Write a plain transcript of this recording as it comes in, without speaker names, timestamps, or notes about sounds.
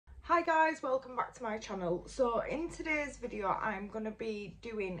Hi guys, welcome back to my channel. So in today's video I'm going to be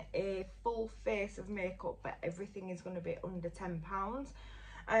doing a full face of makeup, but everything is going to be under £10.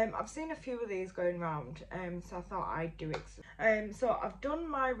 I've seen a few of these going around, so I thought I'd do it. So I've done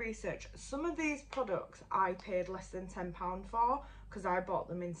my research. Some of these products I paid less than £10 for because I bought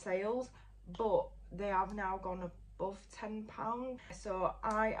them in sales, but they have now gone above £10. So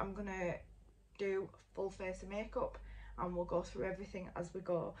I am going to do full face of makeup and we'll go through everything as we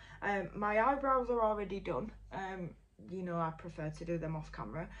go. My eyebrows are already done. You know, I prefer to do them off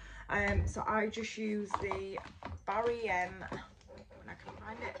camera. So I just use the Barry M, when I can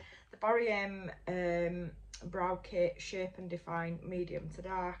find it, the Barry M Brow Kit Shape and Define medium to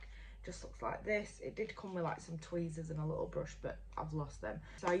dark. Just looks like this. It did come with like some tweezers and a little brush, but I've lost them.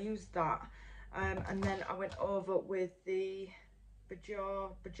 So I used that, and then I went over with the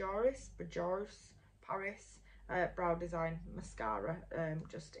Bajoris Paris brow design mascara,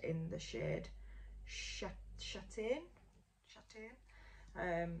 just in the shade Châtain.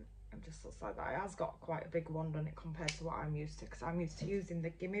 It just looks like that. It has got quite a big wand on it compared to what I'm used to, because I'm used to using the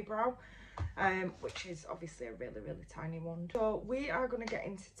Gimme Brow, which is obviously a really tiny wand. So we are going to get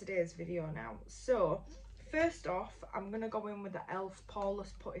into today's video now. So first off, I'm going to go in with the e.l.f.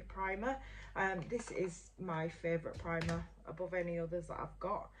 Poreless Putty Primer. This is my favourite primer above any others that I've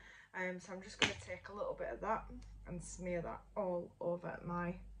got. So I'm just going to take a little bit of that and smear that all over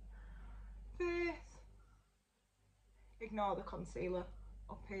my face. Ignore the concealer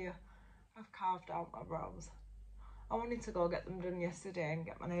up here. I've carved out my brows. I wanted to go get them done yesterday and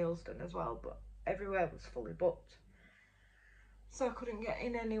get my nails done as well, but everywhere was fully booked. So I couldn't get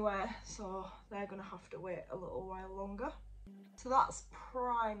in anywhere, so they're going to have to wait a little while longer. So that's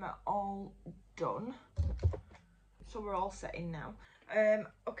primer all done. So we're all set in now.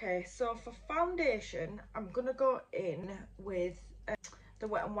 Okay, so for foundation, I'm gonna go in with the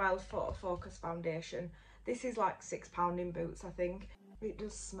Wet n Wild Photo Focus foundation. This is like £6 in Boots, I think. It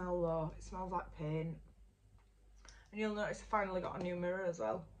does smell though, it smells like paint. And you'll notice I finally got a new mirror as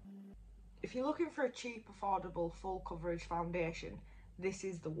well. If you're looking for a cheap, affordable, full coverage foundation, this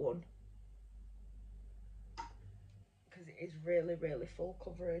is the one. Because it is really full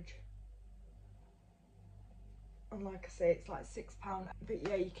coverage. And like I say, it's like £6. But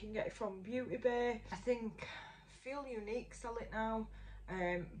yeah, you can get it from Beauty Bay. I think Feel Unique sell it now.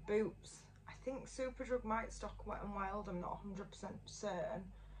 Boots. I think Superdrug might stock Wet n Wild. I'm not 100% certain.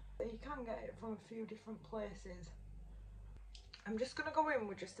 But you can get it from a few different places. I'm just going to go in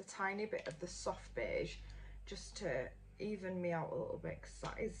with just a tiny bit of the soft beige, just to even me out a little bit, because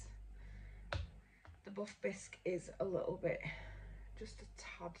that is, the Buff Bisque is a little bit, just a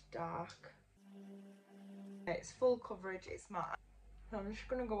tad dark. It's full coverage, it's matte. So I'm just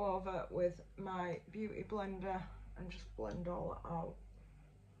going to go over with my beauty blender and just blend all that out.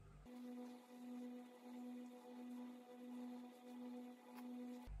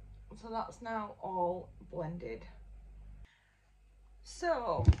 So that's now all blended.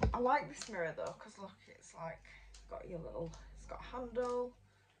 So I like this mirror though, because look, it's like got your little, it's got a handle,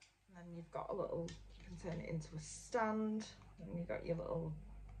 and then you've got a little, you can turn it into a stand, and you've got your little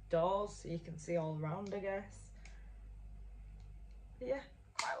doors so you can see all around, I guess. But yeah,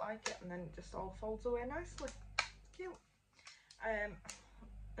 quite like it, and then it just all folds away nicely. It's cute.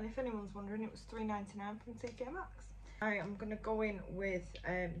 And if anyone's wondering, it was £3.99 from TK Maxx. I am going to go in with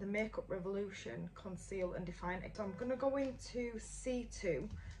the Makeup Revolution Conceal and Define. So I'm going to go into C2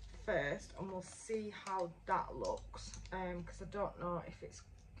 first, and we'll see how that looks, because I don't know if it's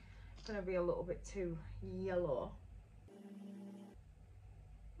going to be a little bit too yellow.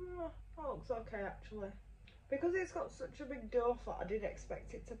 That looks okay actually. Because it's got such a big doe foot, I did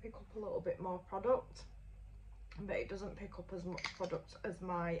expect it to pick up a little bit more product, but it doesn't pick up as much product as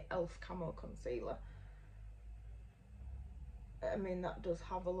my e.l.f. Camo Concealer. I mean, that does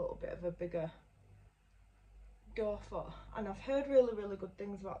have a little bit of a bigger doe foot, and I've heard really good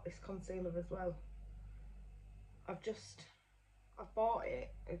things about this concealer as well. I've bought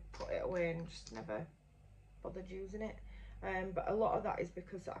it, I've put it away and just never bothered using it. But a lot of that is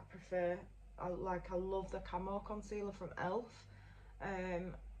because I prefer, I love the Camo Concealer from e.l.f.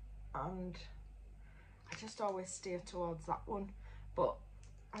 And I just always steer towards that one, but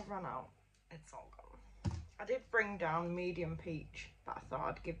I've run out, it's all gone. I did bring down Medium Peach, but I thought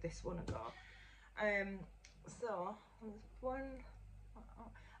I'd give this one a go. So there's one,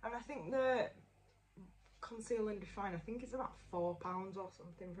 and I think the Conceal and Define, I think it's about £4 or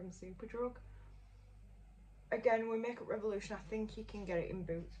something from Superdrug. Again, with Makeup Revolution, I think you can get it in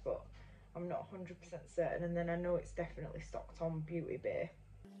Boots, but I'm not 100% certain. And then I know it's definitely stocked on Beauty Bay.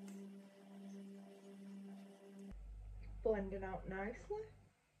 Blending out nicely.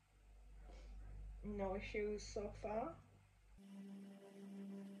 No issues so far.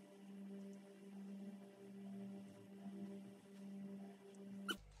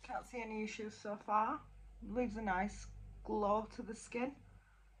 Can't see any issues so far. Leaves a nice glow to the skin.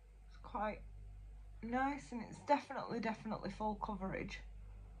 It's quite nice, and it's definitely full coverage.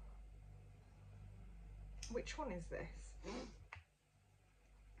 Which one is this?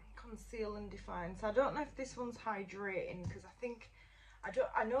 Conceal and Define. So I don't know if this one's hydrating, because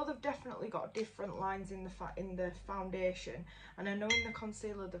I know they've definitely got different lines in the foundation, and I know in the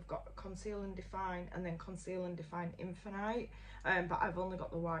concealer they've got Conceal and Define and then Conceal and Define Infinite, but I've only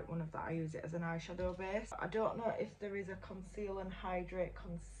got the white one of that. I use it as an eyeshadow base. I don't know if there is a Conceal and Hydrate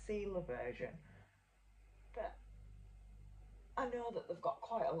concealer version, but I know that they've got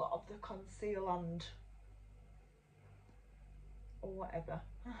quite a lot of the conceal and or whatever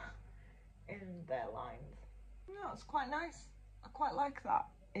in their lines. No, it's quite nice. I quite like that.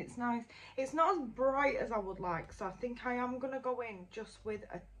 It's nice. It's not as bright as I would like, so I think I am going to go in just with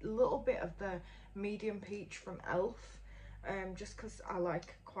a little bit of the medium peach from Elf, just because I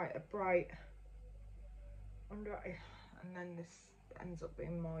like quite a bright under eye, and then this ends up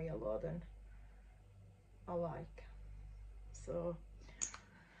being more yellow than I like. So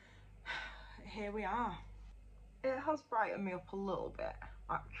here we are. It has brightened me up a little bit,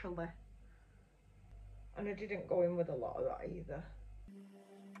 actually. And I didn't go in with a lot of that either.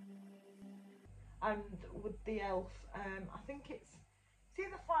 And with the Elf, I think it's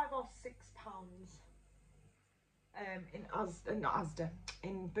either £5 or £6 in Asda,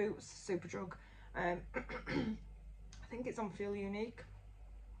 in Boots, Superdrug. I think it's on Feel Unique,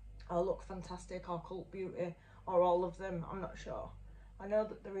 or Look Fantastic, or Cult Beauty, or all of them. I'm not sure. I know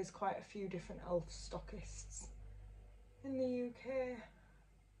that there is quite a few different Elf stockists in the UK.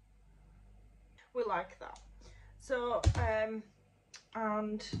 We like that. So and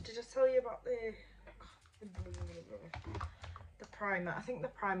did I tell you about the primer? I think the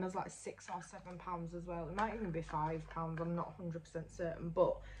primer's like £6 or £7 as well. It might even be £5, I'm not 100% certain,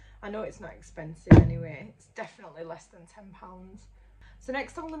 but I know it's not expensive anyway. It's definitely less than £10. So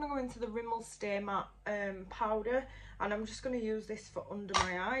next I'm going to go into the Rimmel Stay Matte powder, and I'm just going to use this for under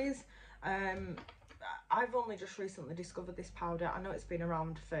my eyes. I've only just recently discovered this powder. I know it's been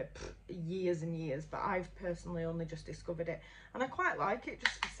around for years and years, but I've personally only just discovered it, and I quite like it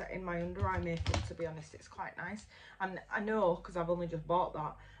just for setting my under eye makeup, to be honest. It's quite nice, and I know because I've only just bought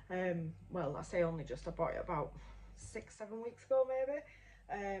that. Well, I say only just, I bought it about 6-7 weeks ago maybe,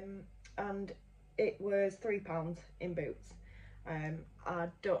 and it was £3 in Boots. I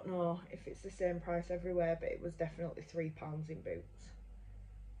don't know if it's the same price everywhere, but it was definitely £3 in Boots.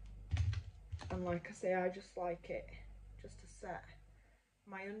 And like I say, I just like it just to set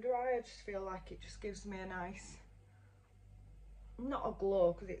my under eye. I just feel like it just gives me a nice, not a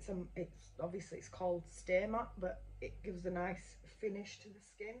glow, because it's obviously it's called Stay Matte, but it gives a nice finish to the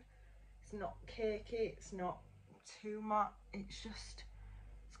skin. It's not cakey, it's not too matte, it's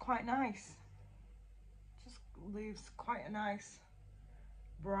quite nice. Just leaves quite a nice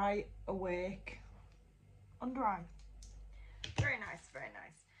bright, awake under eye. Very nice, very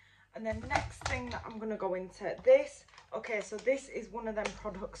nice. And then next thing that I'm going to go into this. Okay, so this is one of them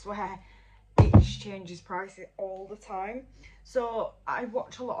products where it just changes prices all the time. So I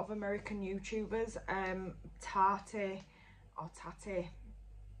watch a lot of American YouTubers, Tati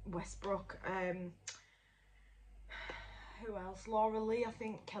Westbrook, who else? Laura Lee, I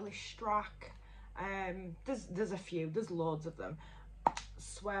think, Kelly Strack. There's a few, there's loads of them.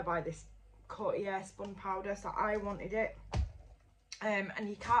 Swear by this Cotier spun powder, so I wanted it. And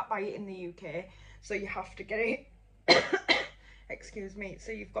you can't buy it in the UK, so you have to get it excuse me,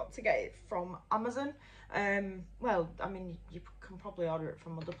 so you've got to get it from Amazon. Well, I mean, you can probably order it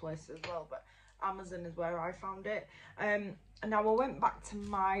from other places as well, but Amazon is where I found it. And now I went back to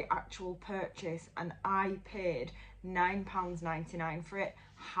my actual purchase and I paid £9.99 for it.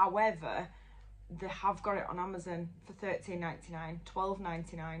 However, they have got it on Amazon for £13.99,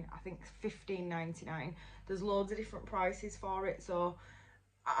 £12.99, I think £15.99. There's loads of different prices for it, so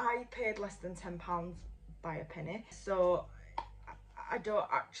I paid less than £10 by a penny. So I don't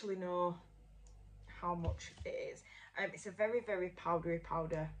actually know how much it is. It's a very powdery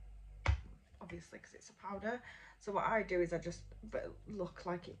powder, obviously, because it's a powder. So what I do is I just look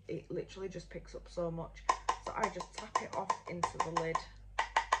like it literally just picks up so much. So I just tap it off into the lid.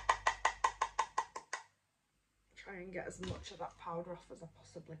 Try and get as much of that powder off as I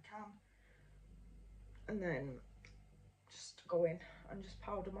possibly can, and then just go in and just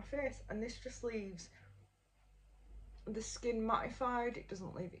powder my face, and this just leaves the skin mattified. It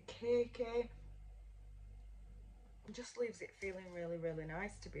doesn't leave it cakey, it just leaves it feeling really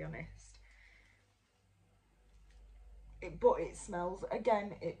nice, to be honest. but it smells,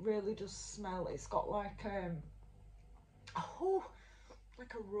 again, it really does smell. It's got like oh,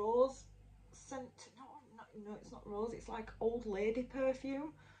 like a rose scent. No, it's not rose, it's like old lady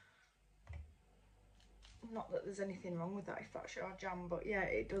perfume. Not that there's anything wrong with that if that's your jam, but yeah,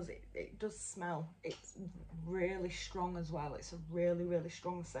 it does smell. It's really strong as well. It's a really, really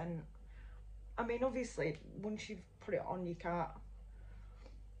strong scent. I mean, obviously once you've put it on, you can't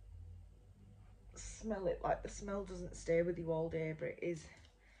smell it, like the smell doesn't stay with you all day, but it is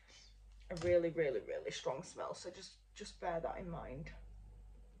a really, really, really strong smell. So just bear that in mind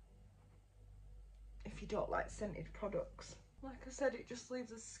if you don't like scented products. Like I said, it just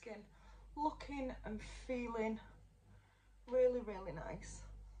leaves the skin looking and feeling really, really nice.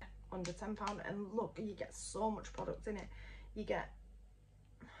 Under £10, and look, you get so much product in it. You get,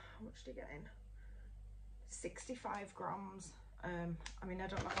 how much do you get in? 65 grams. I mean, I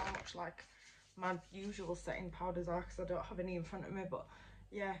don't know how much like my usual setting powders are because I don't have any in front of me, but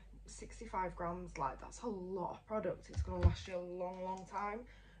yeah, 65 grams, like that's a lot of product. It's gonna last you a long, long time.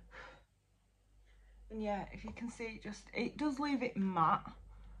 And yeah, if you can see, it does leave it matte,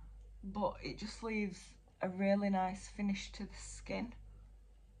 but it just leaves a really nice finish to the skin.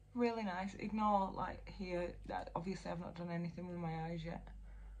 Really nice. Ignore like here that obviously I've not done anything with my eyes yet,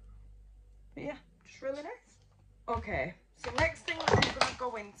 but yeah, just really nice. Okay, so next thing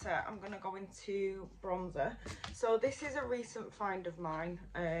I'm gonna go into bronzer. So this is a recent find of mine.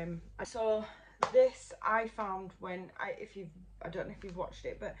 So this I found when I don't know if you've watched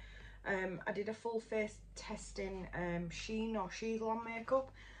it, but I did a full face testing Sheen or Sheilon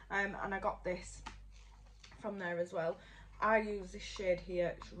makeup, and I got this from there as well. I use this shade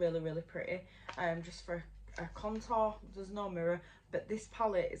here. It's really, really pretty. Just for a contour. There's no mirror, but this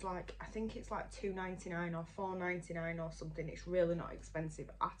palette is like, I think it's like £2.99 or £4.99 or something. It's really not expensive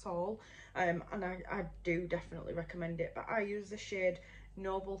at all, and I do definitely recommend it. But I use the shade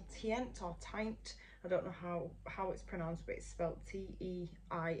Noble Tint or Tint. I don't know how it's pronounced, but it's spelled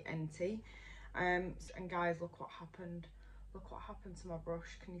T-E-I-N-T. And guys, look what happened. Look what happened to my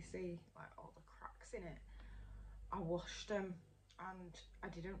brush. Can you see like all the cracks in it? I washed them and I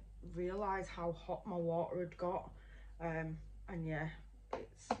didn't realise how hot my water had got, and yeah,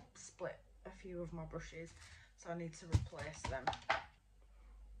 it's split a few of my brushes, so I need to replace them.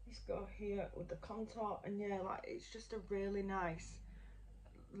 Let's go here with the contour, and yeah, like it's just a really nice,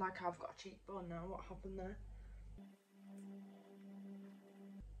 like I've got a cheekbone now. What happened there?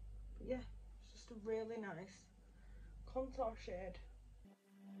 But yeah, it's just a really nice contour shade.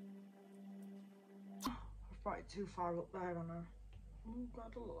 I've brought it too far up there, haven't I? Oh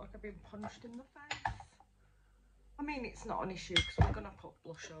god, I look like I've been punched in the face. I mean, it's not an issue because we're going to put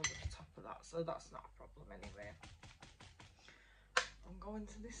blush over the top of that, so that's not a problem anyway. I'm going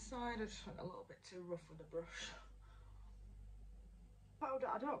to this side. I just went a little bit too rough with the brush. Powder,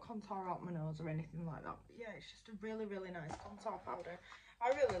 I don't contour out my nose or anything like that, but yeah, it's just a really, really nice contour powder. I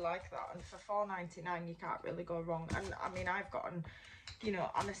really like that, and for £4.99 you can't really go wrong. And I mean, I've gotten, you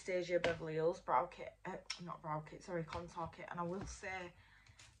know, Anastasia Beverly Hills brow kit, not brow kit, sorry, contour kit, and I will say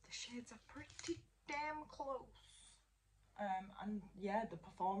the shades are pretty damn close. And yeah, they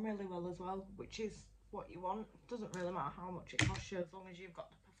perform really well as well, which is what you want. Doesn't really matter how much it costs you as long as you've got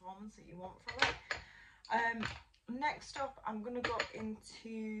the performance that you want from it. Next up, I'm going to go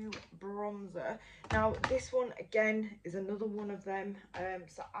into bronzer. Now, this one, again, is another one of them.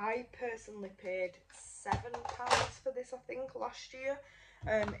 So I personally paid £7 for this, I think, last year,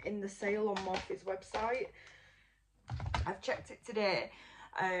 in the sale on Morphe's website. I've checked it today,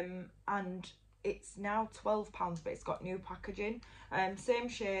 and it's now £12, but it's got new packaging. Same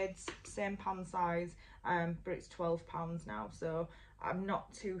shades, same pan size, but it's £12 now. So I'm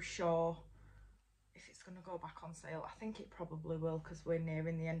not too sure if it's going to go back on sale. I think it probably will because we're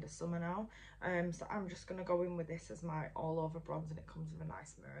nearing the end of summer now. So I'm just going to go in with this as my all over bronze, and it comes with a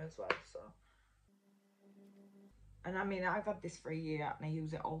nice mirror as well. So, and I mean, I've had this for a year and I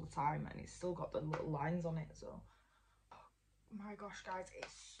use it all the time, and it's still got the little lines on it. So, oh my gosh, guys,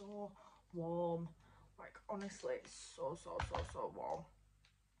 it's so warm. Like, honestly, it's so warm.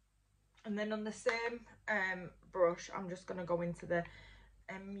 And then on the same brush, I'm just going to go into the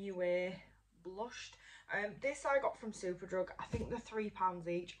MUA blushed. This I got from Superdrug. I think they're £3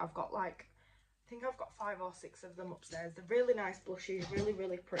 each. I've got like, I think I've got 5 or 6 of them upstairs. They're really nice blushes,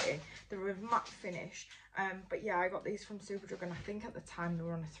 really pretty. They're a matte finish. But yeah, I got these from Superdrug, and I think at the time they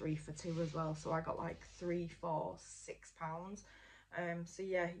were on a 3 for 2 as well. So I got like 3, 4, £6. So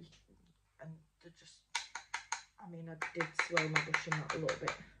yeah, and they're just, I mean, I did swirl my brush in that a little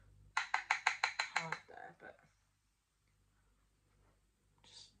bit hard there, but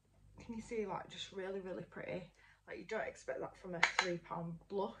just, can you see, like, just really pretty. Like, you don't expect that from a £3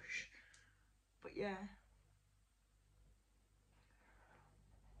 blush, but yeah,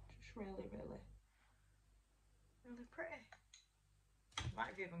 just really, really, really pretty. Might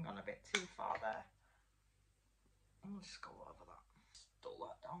have even gone a bit too far there. I'll just go over that. Dull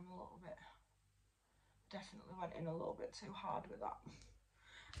that down a little bit. Definitely went in a little bit too hard with that.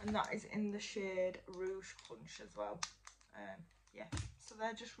 And that is in the shade Rouge Punch as well. Yeah, so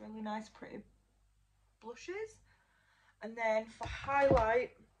they're just really nice, pretty blushes. And then for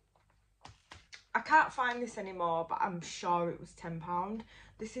highlight, I can't find this anymore, but I'm sure it was £10.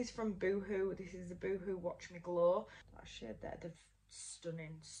 This is from Boohoo. This is the Boohoo Watch Me Glow. That shade there, they're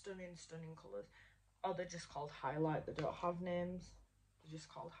stunning, stunning, stunning colours. Oh, they're just called highlight. They don't have names. They're just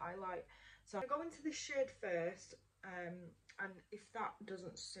called highlight. So I'll go into this shade first, and if that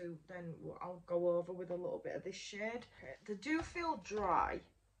doesn't suit, then I'll go over with a little bit of this shade. Okay. They do feel dry.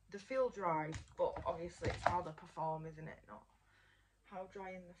 They feel dry, but obviously it's how they perform, isn't it? Not how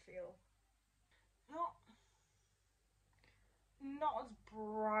dry in they feel. Not as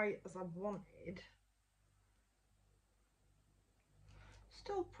bright as I wanted.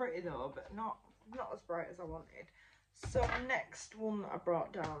 Still pretty though, but not as bright as I wanted. So next one that I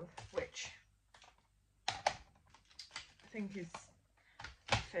brought down, which I think is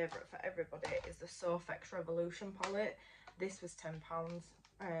a favourite for everybody, is the Sofx Revolution palette. This was £10.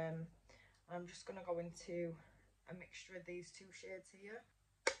 I'm just going to go into a mixture of these two shades here.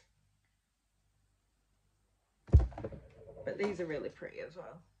 But these are really pretty as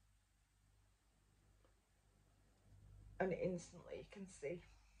well. And instantly you can see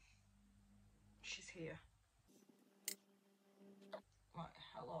she's here. Like,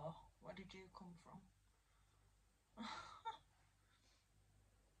 hello, where did you come from?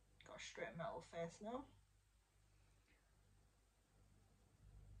 Got a straight metal face now.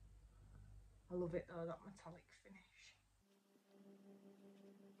 I love it though, that metallic finish.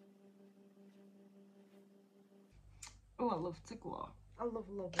 Oh, I love to glow. I love,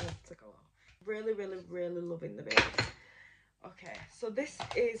 love, love to glow. Really, really, really loving the base. Okay, so this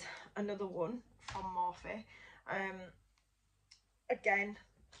is another one from Morphe. Again,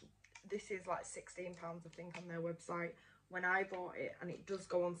 this is like £16, I think, on their website. When I bought it, and it does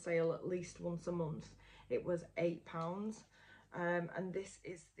go on sale at least once a month, it was £8. And this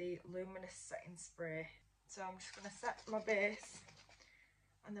is the Luminous Setting Spray. So I'm just going to set my base,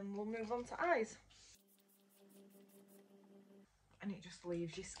 and then we'll move on to eyes. And it just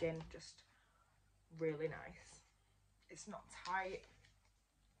leaves your skin just really nice. It's not tight.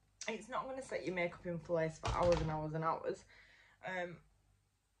 It's not going to set your makeup in place for hours and hours and hours.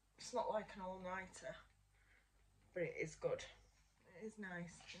 It's not like an all-nighter, but it is good. It is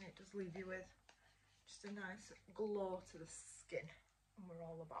nice, and it does leave you with just a nice glow to the skin, and we're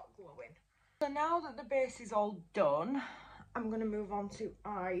all about glowing. So now that the base is all done, I'm going to move on to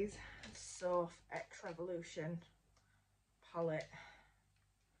eyes. Sofx Revolution palette.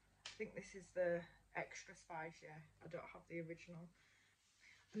 I think this is the extra spice, yeah. I don't have the original.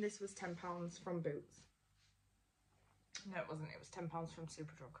 And this was £10 from Boots. No, it wasn't. It was £10 from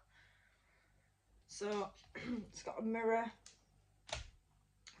Superdrug. So it's got a mirror.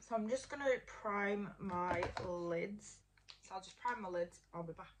 So I'm just going to prime my lids. So I'll just prime my lids. I'll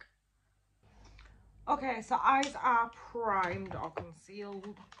be back. Okay, so eyes are primed or concealed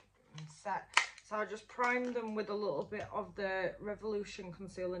and set. So I'll just prime them with a little bit of the Revolution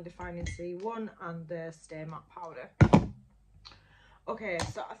Conceal and Defining C1 and the Stay Matte Powder. Okay,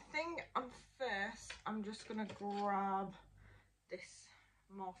 so I think I'm just going to grab this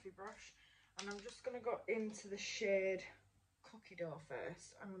Morphe brush, and I'm just going to go into the shade Cookie Dough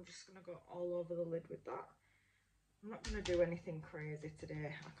first, and I'm just going to go all over the lid with that. I'm not going to do anything crazy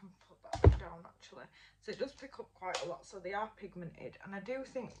today. I can put that down actually. So it does pick up quite a lot, so they are pigmented, and I do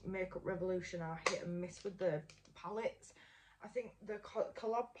think Makeup Revolution are hit and miss with the palettes. I think the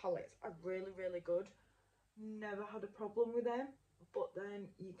collab palettes are really, really good. Never had a problem with them, but then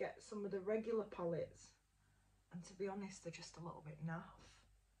you get some of the regular palettes, and to be honest, they're just a little bit naff.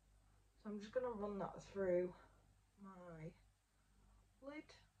 So I'm just going to run that through my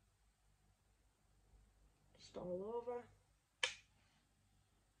lid. Just all over.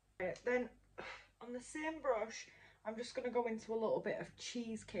 Okay, then on the same brush, I'm just going to go into a little bit of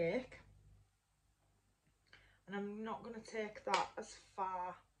Cheesecake. And I'm not going to take that as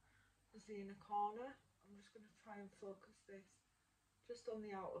far as the inner corner. I'm just going to try and focus this just on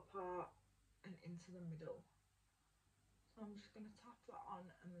the outer part and into the middle. So I'm just going to tap that on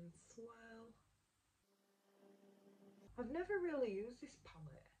and then swirl. I've never really used this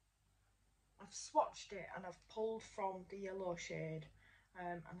palette. I've swatched it and I've pulled from the yellow shade,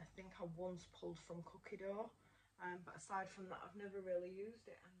 and I think I once pulled from Cookie Dough, But aside from that, I've never really used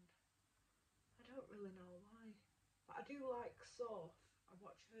it, and I don't really know why. But I do like Soph. I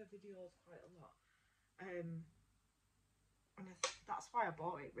watch her videos quite a lot. And that's why I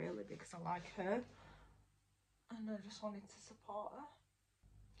bought it, really, because I like her. And I just wanted to support her.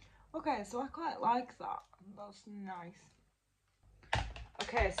 Okay, so I quite like that. That's nice.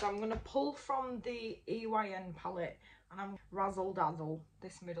 Okay, so I'm going to pull from the EYN palette, and I'm Razzle Dazzle,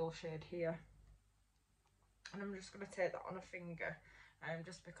 this middle shade here. And I'm just going to take that on a finger,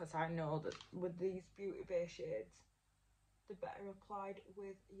 just because I know that with these Beauty Bay shades, they're better applied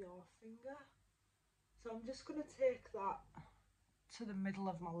with your finger. So I'm just going to take that to the middle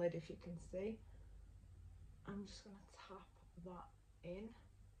of my lid, if you can see. I'm just going to tap that in.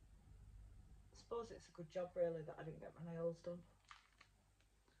 I suppose it's a good job, really, that I didn't get my nails done.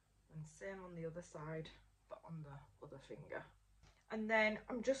 And same on the other side, but on the other finger. And then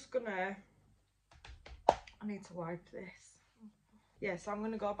I'm just gonna, I need to wipe this. Yeah, so I'm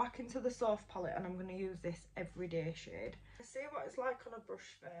gonna go back into the Soph palette, and I'm gonna use this Everyday shade. See what it's like on a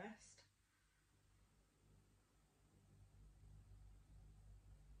brush first.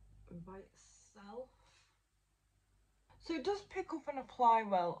 And by itself. So it does pick up and apply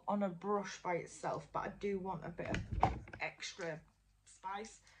well on a brush by itself, but I do want a bit of extra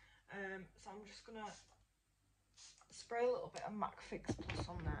spice. So I'm just gonna spray a little bit of MAC Fix Plus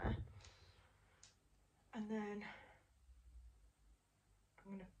on there, and then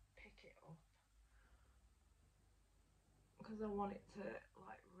I'm gonna pick it up because I want it to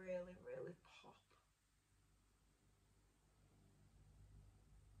like really pop.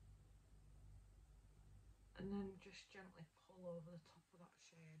 And then just gently pull over the top of that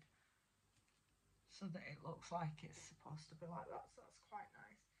shade so that it looks like it's supposed to be like that. So that's quite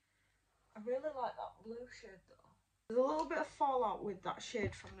nice. I really like that blue shade though. There's a little bit of fallout with that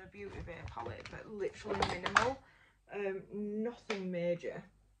shade from the Beauty Bay palette, but literally minimal. Nothing major.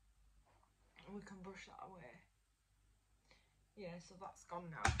 And we can brush that away. Yeah, so that's gone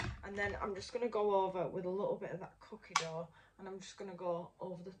now. And then I'm just going to go over with a little bit of that cookie dough, and I'm just going to go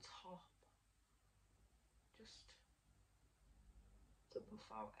over the top, just to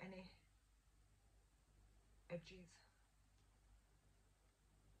buff out any edges.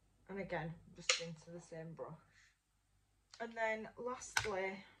 And again, just into the same brush. And then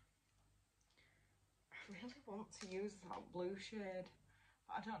lastly, I really want to use that blue shade,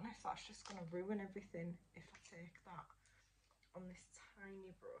 but I don't know if that's just going to ruin everything if I take that on this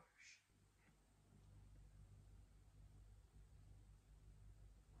tiny brush.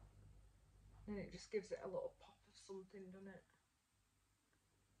 And it just gives it a little pop of something, doesn't it?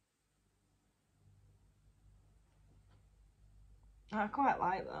 I quite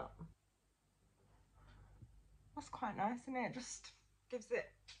like that. That's quite nice, isn't it? It just gives it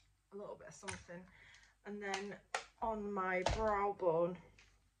a little bit of something. And then on my brow bone,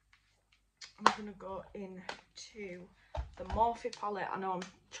 I'm going to go into the Morphe palette. I know I'm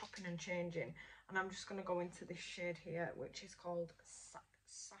chopping and changing, and I'm just going to go into this shade here, which is called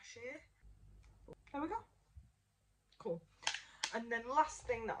Sachet. There we go. Cool. And then last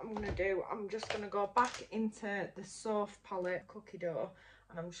thing that I'm going to do, I'm just going to go back into the Soph palette, Cookie Dough,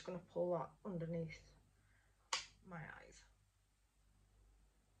 and I'm just going to pull that underneath my eyes.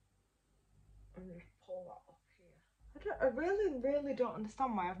 And just pull that up here. I really don't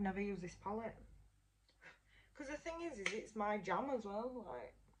understand why I've never used this palette. Because the thing is it's my jam as well,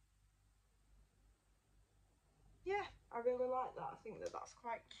 like. Yeah, I really like that. I think that that's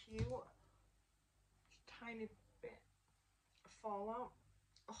quite cute. Just a tiny bit of fallout.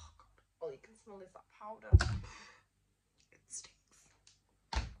 Oh god, all you can smell is that powder. It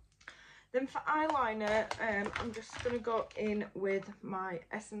stinks. Then for eyeliner, I'm just going to go in with my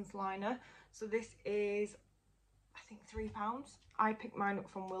Essence liner. So this is, I think, £3. I picked mine up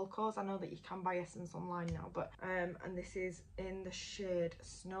from Wilko's. I know that you can buy Essence online now, but and this is in the shade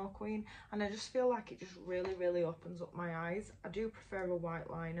Snow Queen, and I just feel like it just really opens up my eyes. I do prefer a white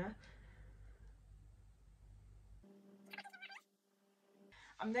liner.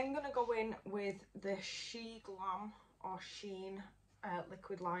 I'm then going to go in with the She Glam or Sheen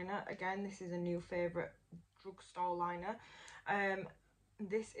liquid liner. Again, this is a new favourite drugstore liner.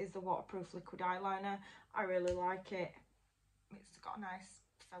 This is the waterproof liquid eyeliner. I really like it. It's got a nice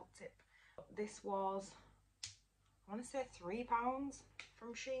felt tip. This was, I want to say £3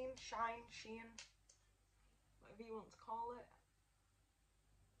 from Sheen, Sheen, whatever you want to call it.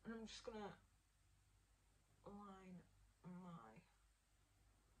 And I'm just going to line my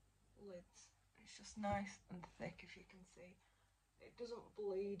lids. It's just nice and thick, if you can see. It doesn't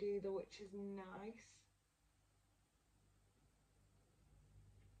bleed either, which is nice.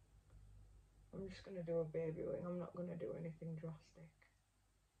 I'm just going to do a baby wing. I'm not going to do anything drastic.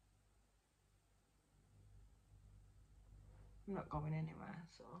 I'm not going anywhere,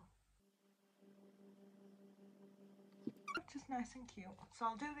 so. Just nice and cute. So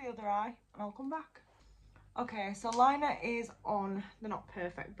I'll do the other eye and I'll come back. Okay, so liner is on. They're not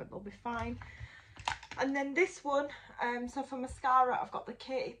perfect, but they'll be fine. And then this one, so for mascara, I've got the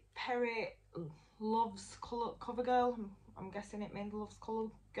Katy Perry Loves Colour Cover Girl. I'm guessing it means Loves Colour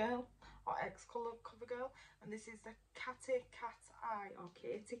Girl or X Colour Cover Girl. And this is the Katy Cat Eye or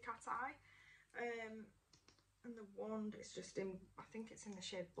Katy Cat Eye. And the wand is just in, I think it's in the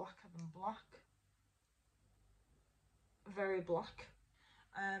shade Blacker Than Black. Very black.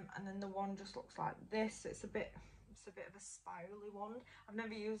 And then the wand just looks like this. It's a bit of a spirally wand. I've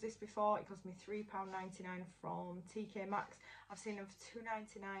never used this before. It cost me £3.99 from TK Maxx. I've seen them for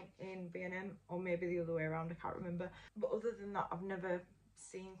 £2.99 in B&M, or maybe the other way around, I can't remember. But other than that, I've never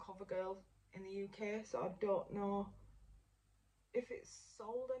seen CoverGirl in the UK, so I don't know if it's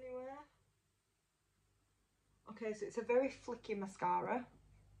sold anywhere. Okay, so it's a very flicky mascara.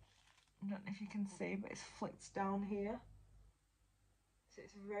 I don't know if you can see, but it's flicked down here. So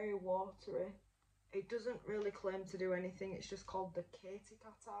it's very watery. It doesn't really claim to do anything. It's just called the Katy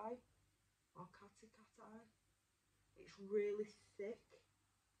Cat Eye or Katy Cat Eye. It's really thick.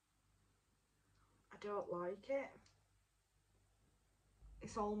 I don't like it.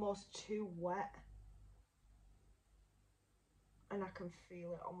 It's almost too wet. And I can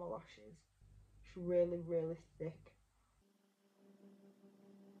feel it on my lashes. It's really, really thick.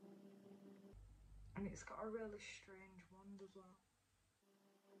 And it's got a really strange wand as well.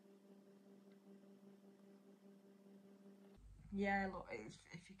 Yeah, look,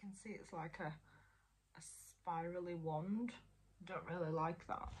 if you can see, it's like a spirally wand. Don't really like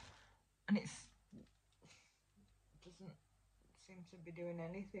that. And it doesn't seem to be doing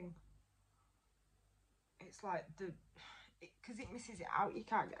anything. It's like because it misses it out, you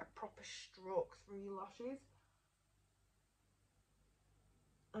can't get a proper stroke through your lashes.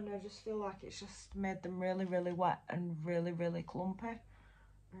 And I just feel like it's just made them really, really wet and really, really clumpy.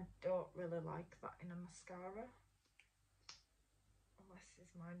 And I don't really like that in a mascara. Unless is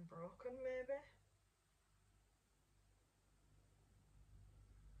mine broken, maybe?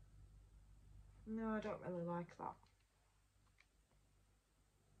 No, I don't really like that.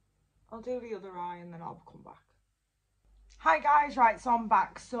 I'll do the other eye and then I'll come back. Hi guys, right, so I'm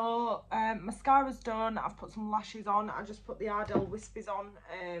back. So mascara's done. I've put some lashes on. I just put the Ardell Wispies on,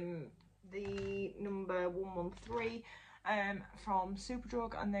 the number 113 from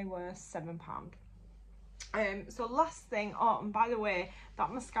Superdrug, and they were £7. So last thing, oh, and by the way,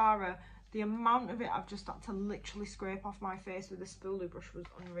 that mascara, the amount of it I've just had to literally scrape off my face with a spoolie brush was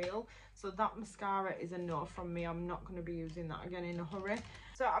unreal. So that mascara is a no from me. I'm not going to be using that again in a hurry.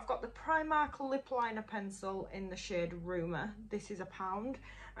 So I've got the Primark lip liner pencil in the shade Rumour. This is £1.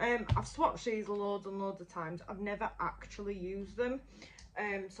 I've swatched these loads and loads of times. I've never actually used them.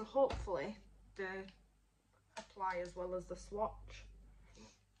 So hopefully they apply as well as the swatch.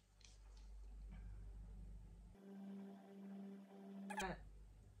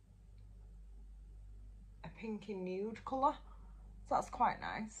 A pinky nude colour, so that's quite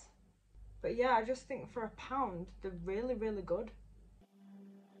nice. But yeah, I just think for £1 they're really, really good.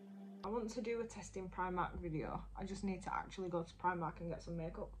 I want to do a testing Primark video. I just need to actually go to Primark and get some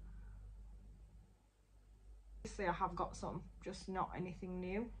makeup. Obviously I have got some, just not anything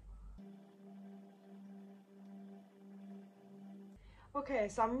new. Okay,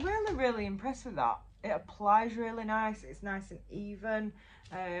 so I'm really, really impressed with that. It applies really nice. It's nice and even.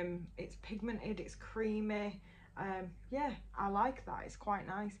 It's pigmented, it's creamy. Yeah, I like that. It's quite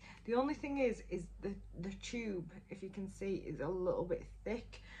nice. The only thing is the tube, if you can see, is a little bit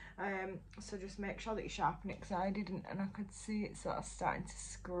thick. So just make sure that you sharpen it, because I didn't, and I could see it sort of starting to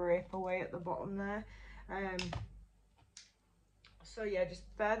scrape away at the bottom there. So yeah, just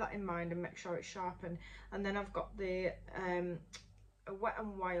bear that in mind and make sure it's sharpened. And then I've got the a Wet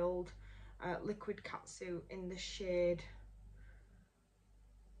n Wild liquid catsuit in the shade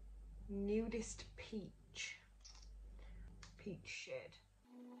Nudist Peach shade.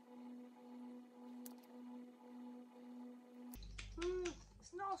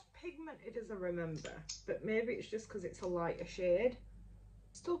 It's not as pigmented as I remember, but maybe it's just because it's a lighter shade.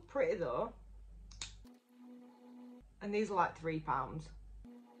 Still pretty though. And these are like £3.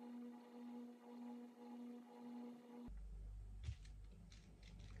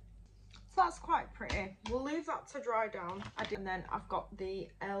 So that's quite pretty. We'll leave that to dry down. And then I've got the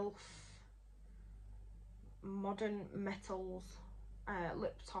e.l.f. Modern Metals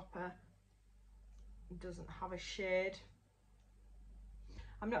lip topper. It doesn't have a shade.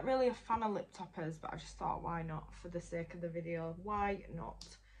 I'm not really a fan of lip toppers, but I just thought, why not, for the sake of the video, why not?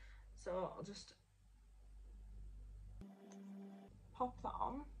 So I'll just pop that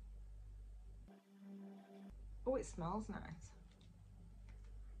on. Oh, it smells nice.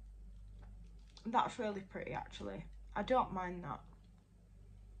 That's really pretty actually. I don't mind that.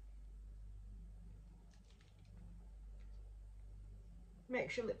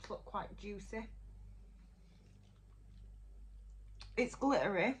 Makes your lips look quite juicy. It's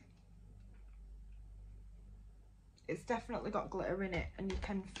glittery. It's definitely got glitter in it and you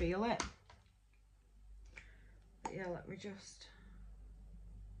can feel it. But yeah, let me just...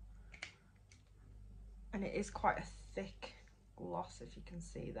 And it is quite a thick gloss, if you can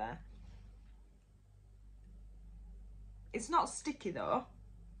see there. It's not sticky though.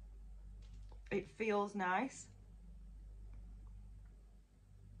 It feels nice.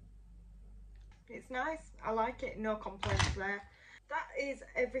 It's nice. I like it. No complaints there. That is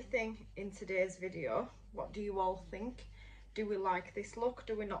everything in today's video. What do you all think? Do we like this look?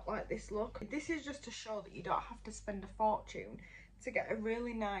 Do we not like this look? This is just to show that you don't have to spend a fortune to get a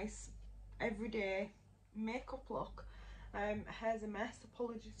really nice everyday makeup look. Hair's a mess,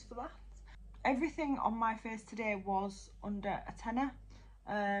 apologies for that. Everything on my face today was under a tenner.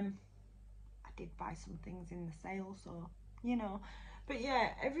 I did buy some things in the sale, so you know. But yeah,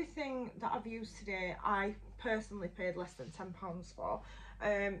 everything that I've used today, I personally paid less than £10 for.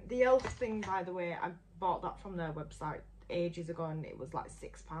 The e.l.f. thing, by the way, I bought that from their website ages ago and it was like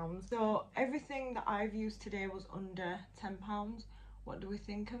 £6. So everything that I've used today was under £10. What do we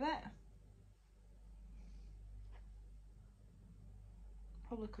think of it?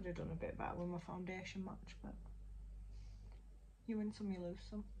 Probably could have done a bit better with my foundation match, but you win some, you lose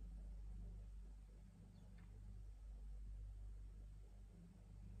some.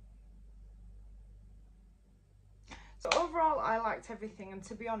 So overall, I liked everything, and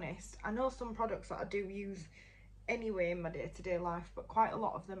to be honest, I know some products that I do use anyway in my day-to-day life, but quite a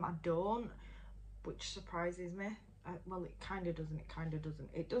lot of them I don't, which surprises me. Well, it kind of doesn't, it kind of doesn't.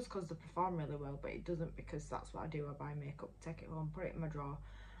 It does because they perform really well, but it doesn't because that's what I do. I buy makeup, take it home, put it in my drawer,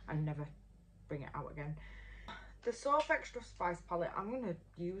 and never bring it out again. The Soap Extra Spice palette, I'm going to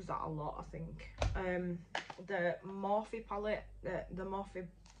use that a lot, I think. The Morphe palette, the Morphe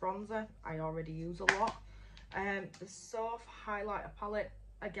bronzer, I already use a lot. The Soft highlighter palette,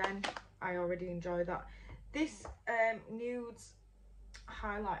 again, I already enjoy that. This nudes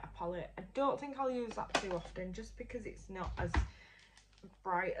highlighter palette, I don't think I'll use that too often just because it's not as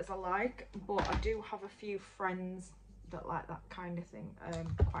bright as I like, but I do have a few friends that like that kind of thing,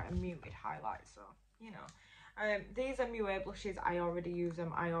 quite a muted highlight, so you know. These are Mue blushes, I already use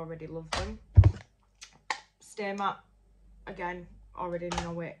them, I already love them. Stay Matte, again, already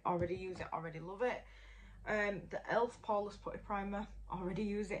know it, already use it, already love it. The e.l.f. Poreless Putty Primer, already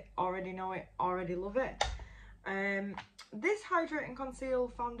use it, already know it, already love it. This Hydrate and Conceal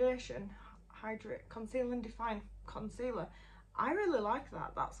Foundation, Conceal and Define Concealer, I really like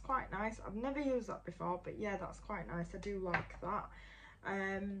that. That's quite nice. I've never used that before, but yeah, that's quite nice. I do like that.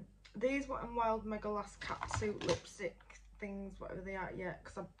 These Wet n Wild Mega Last Catsuit lipstick things, whatever they are, yeah,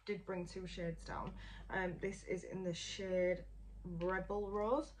 because I did bring 2 shades down. This is in the shade Rebel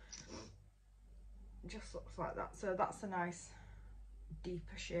Rose. Just looks like that, so that's a nice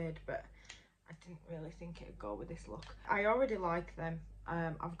deeper shade, but I didn't really think it'd go with this look. I already like them.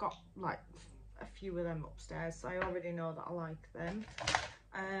 I've got like a few of them upstairs, so I already know that I like them.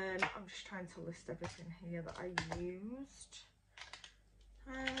 I'm just trying to list everything here that I used.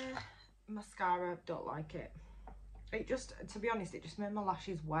 Mascara, don't like it. It just, to be honest, it just made my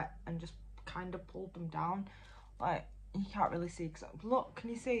lashes wet and just kind of pulled them down. Like, you can't really see, because look, can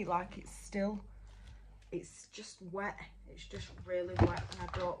you see, like, it's just wet. It's just really wet and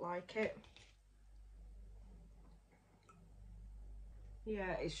I don't like it.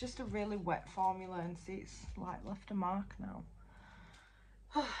 Yeah, it's just a really wet formula, and see, it's like left a mark now.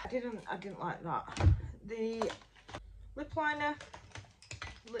 I didn't like that. The lip liner,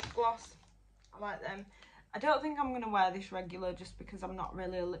 lip gloss, I like them. I don't think I'm going to wear this regular just because I'm not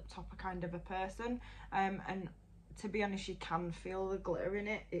really a lip topper kind of a person. And to be honest, you can feel the glitter in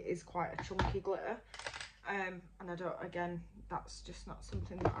it. It is quite a chunky glitter. And I don't, again, that's just not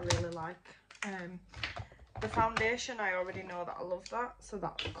something that I really like. The foundation, I already know that I love that, so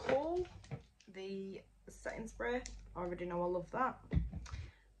that's cool. The setting spray, I already know I love that. The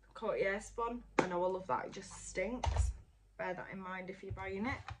Cartier Spun, I know I love that, it just stinks. Bear that in mind if you're buying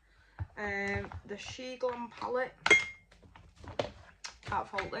it. The She Glam palette, can't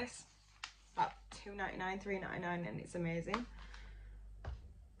fault this. About £2.99, £3.99, and it's amazing.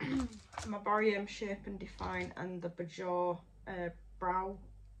 My Barrier Shape and Define and the Bajor brow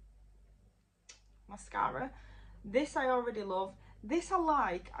mascara. This I already love. This I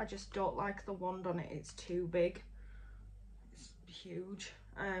like, I just don't like the wand on it. It's too big. It's huge.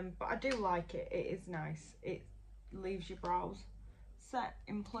 But I do like it. It is nice. It leaves your brows set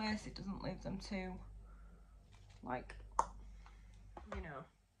in place. It doesn't leave them too, like, you know.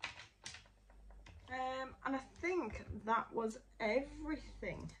 And I think that was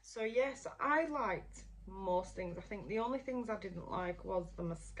everything. So yes, I liked most things. I think the only things I didn't like was the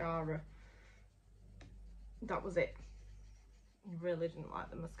mascara. That was it. Really didn't like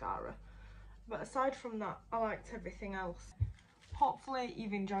the mascara. But aside from that, I liked everything else. Hopefully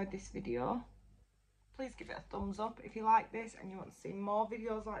you've enjoyed this video. Please give it a thumbs up if you like this and you want to see more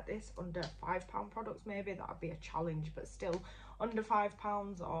videos like this under £5 products. Maybe that would be a challenge, but still under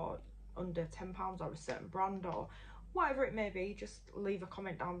 £5 or under £10 or a certain brand or whatever it may be, just leave a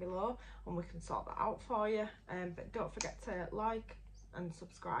comment down below and we can sort that out for you. But don't forget to like and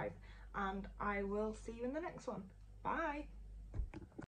subscribe, and I will see you in the next one. Bye.